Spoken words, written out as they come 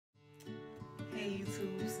Hey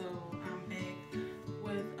YouTube, so I'm back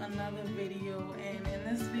with another video, and in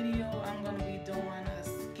this video I'm going to be doing a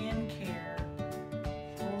skincare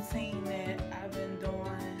routine that I've been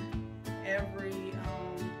doing every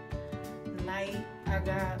night. I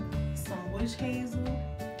got some witch hazel.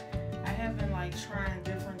 I have been like trying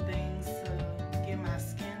different things to get my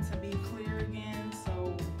skin to be clear again,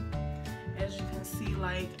 so as you can see,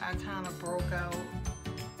 like, I kind of broke out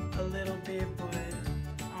a little bit, but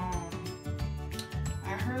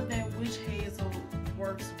I heard that witch hazel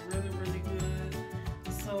works really good.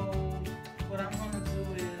 So what I'm gonna do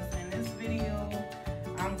is, in this video,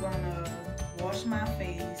 I'm gonna wash my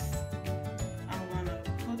face. I'm gonna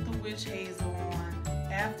put the witch hazel on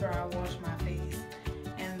after I wash my face,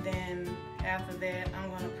 and then after that I'm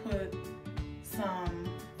gonna put some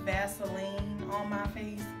Vaseline on my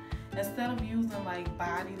face. Instead of using like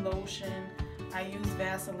body lotion, I use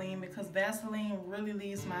Vaseline because Vaseline really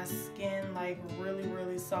leaves my skin like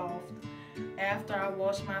really soft after I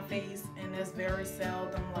wash my face, and that's very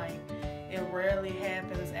seldom. Like, it rarely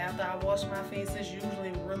happens. After I wash my face, it's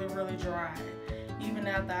usually really dry, even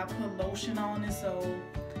after I put lotion on it. So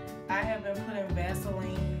I have been putting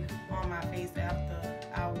Vaseline on my face after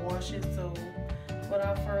I wash it. So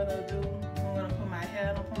without further ado, I'm gonna put my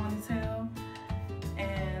hair in a ponytail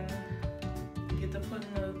and get to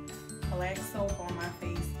putting the black soap on my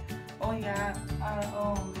face. Oh yeah, I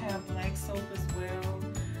have black soap as well.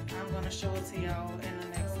 I'm gonna show it to y'all in the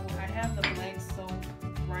next one. I have the black soap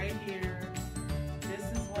right here. This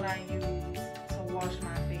is what I use to wash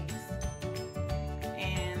my face,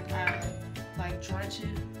 and I like drench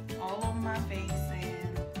it all over my face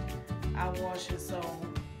and I wash it. So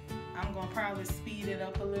I'm gonna probably speed it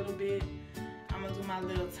up a little bit. I'm gonna do my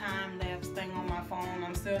little time lapse thing on my phone.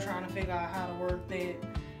 I'm still trying to figure out how to work that,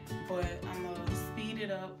 but I'm gonna speed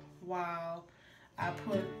it up while I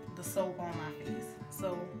put the soap on my face.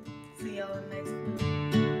 So see y'all in the next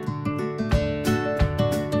video.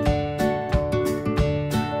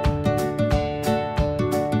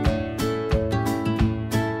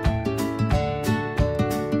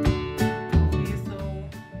 Okay, so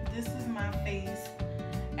this is my face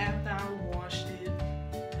after I washed it.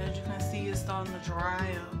 As you can see, it's starting to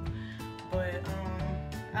dry up, but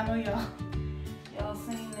I know y'all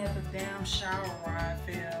seen that the damn shower rod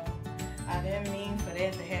fell. I didn't mean for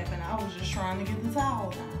that to happen. I was just trying to get the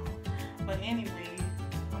towel down. But anyway,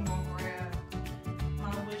 I'm gonna grab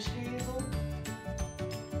my witch hazel.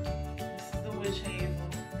 This is the witch hazel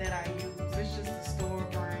that I use. It's just a store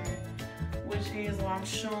brand witch hazel. I'm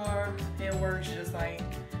sure it works just like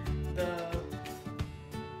the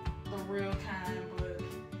real kind, but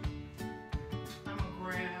I'm gonna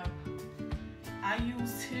grab. I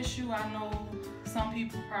use tissue. I know some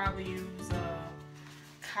people probably use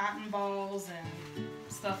cotton balls and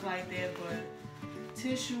stuff like that, but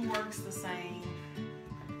tissue works the same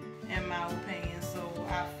in my opinion. So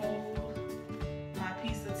I fold my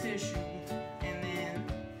piece of tissue and then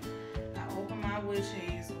I open my witch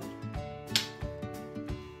hazel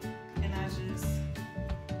and I just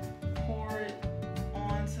pour it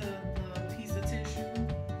onto the piece of tissue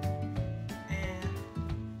and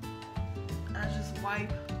I just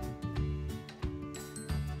wipe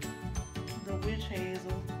the witch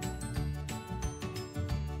hazel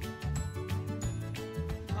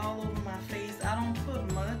all over my face. I don't put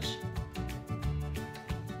much.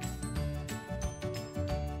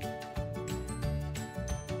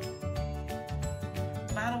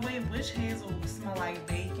 By the way, witch hazel smell like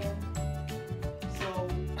bacon. So,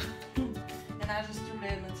 and I just threw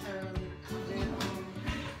that in the toilet.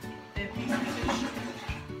 That piece of tissue.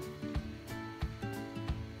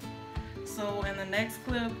 So in the next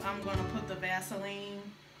clip, I'm gonna put the Vaseline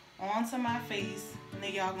onto my face, and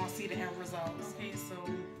then y'all gonna see the end results. Okay, so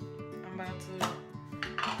I'm about to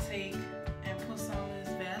take and put some of this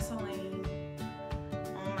Vaseline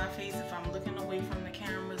on my face if I'm looking away from the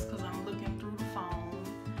cameras, because I'm looking through the phone,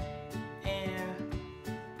 and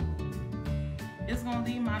it's gonna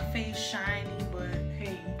leave my face shiny, but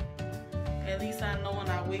hey, at least I know when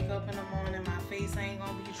I wake up in the morning my face ain't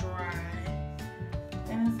gonna be dry.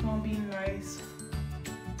 And it's gonna be nice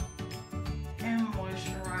and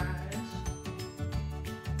moisturized.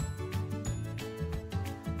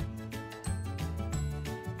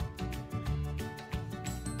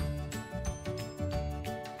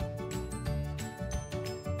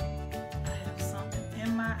 I have something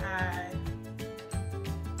in my eye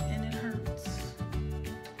and it hurts.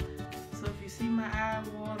 So if you see my eye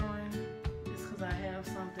watering, it's because I have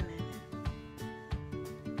something in it.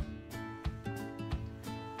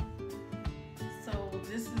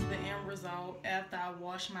 This is the end result after I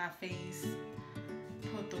wash my face,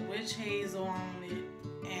 put put the witch hazel on it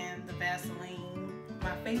and the Vaseline.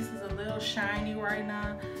 My face is a little shiny right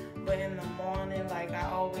now, but in the morning, like, I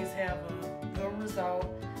always have a good result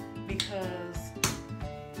because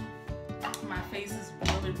my face is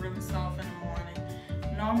really, really soft in the morning.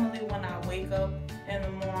 Normally when I wake up in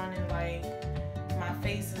the morning, like, my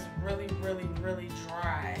face is really, really, really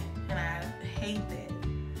dry, and I hate that.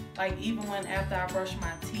 Like, even when after I brush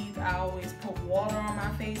my teeth, I always put water on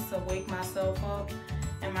my face to wake myself up,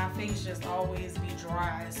 and my face just always be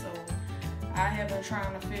dry. So I have been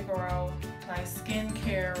trying to figure out like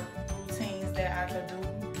skincare routines that I could do,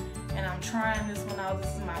 and I'm trying this one out.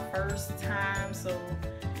 This is my first time, so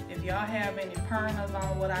if y'all have any pointers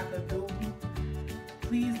on what I could do,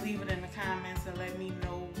 please leave it in the comments and let me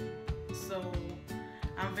know. So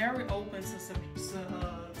I'm very open to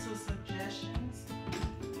suggestions.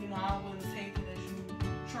 You know, I wouldn't take it as you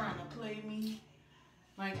trying to play me.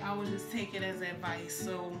 Like, I would just take it as advice.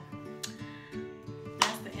 So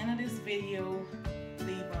that's the end of this video. Leave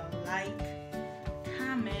a like,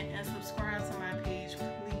 comment, and subscribe to my page,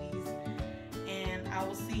 please. And I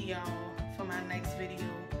will see y'all for my next video.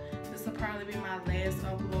 This will probably be my last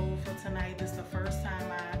upload for tonight. This is the first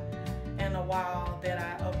time in a while that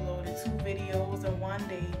I uploaded 2 videos in one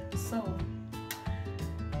day. So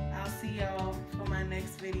I'll see y'all for my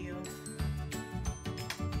next video.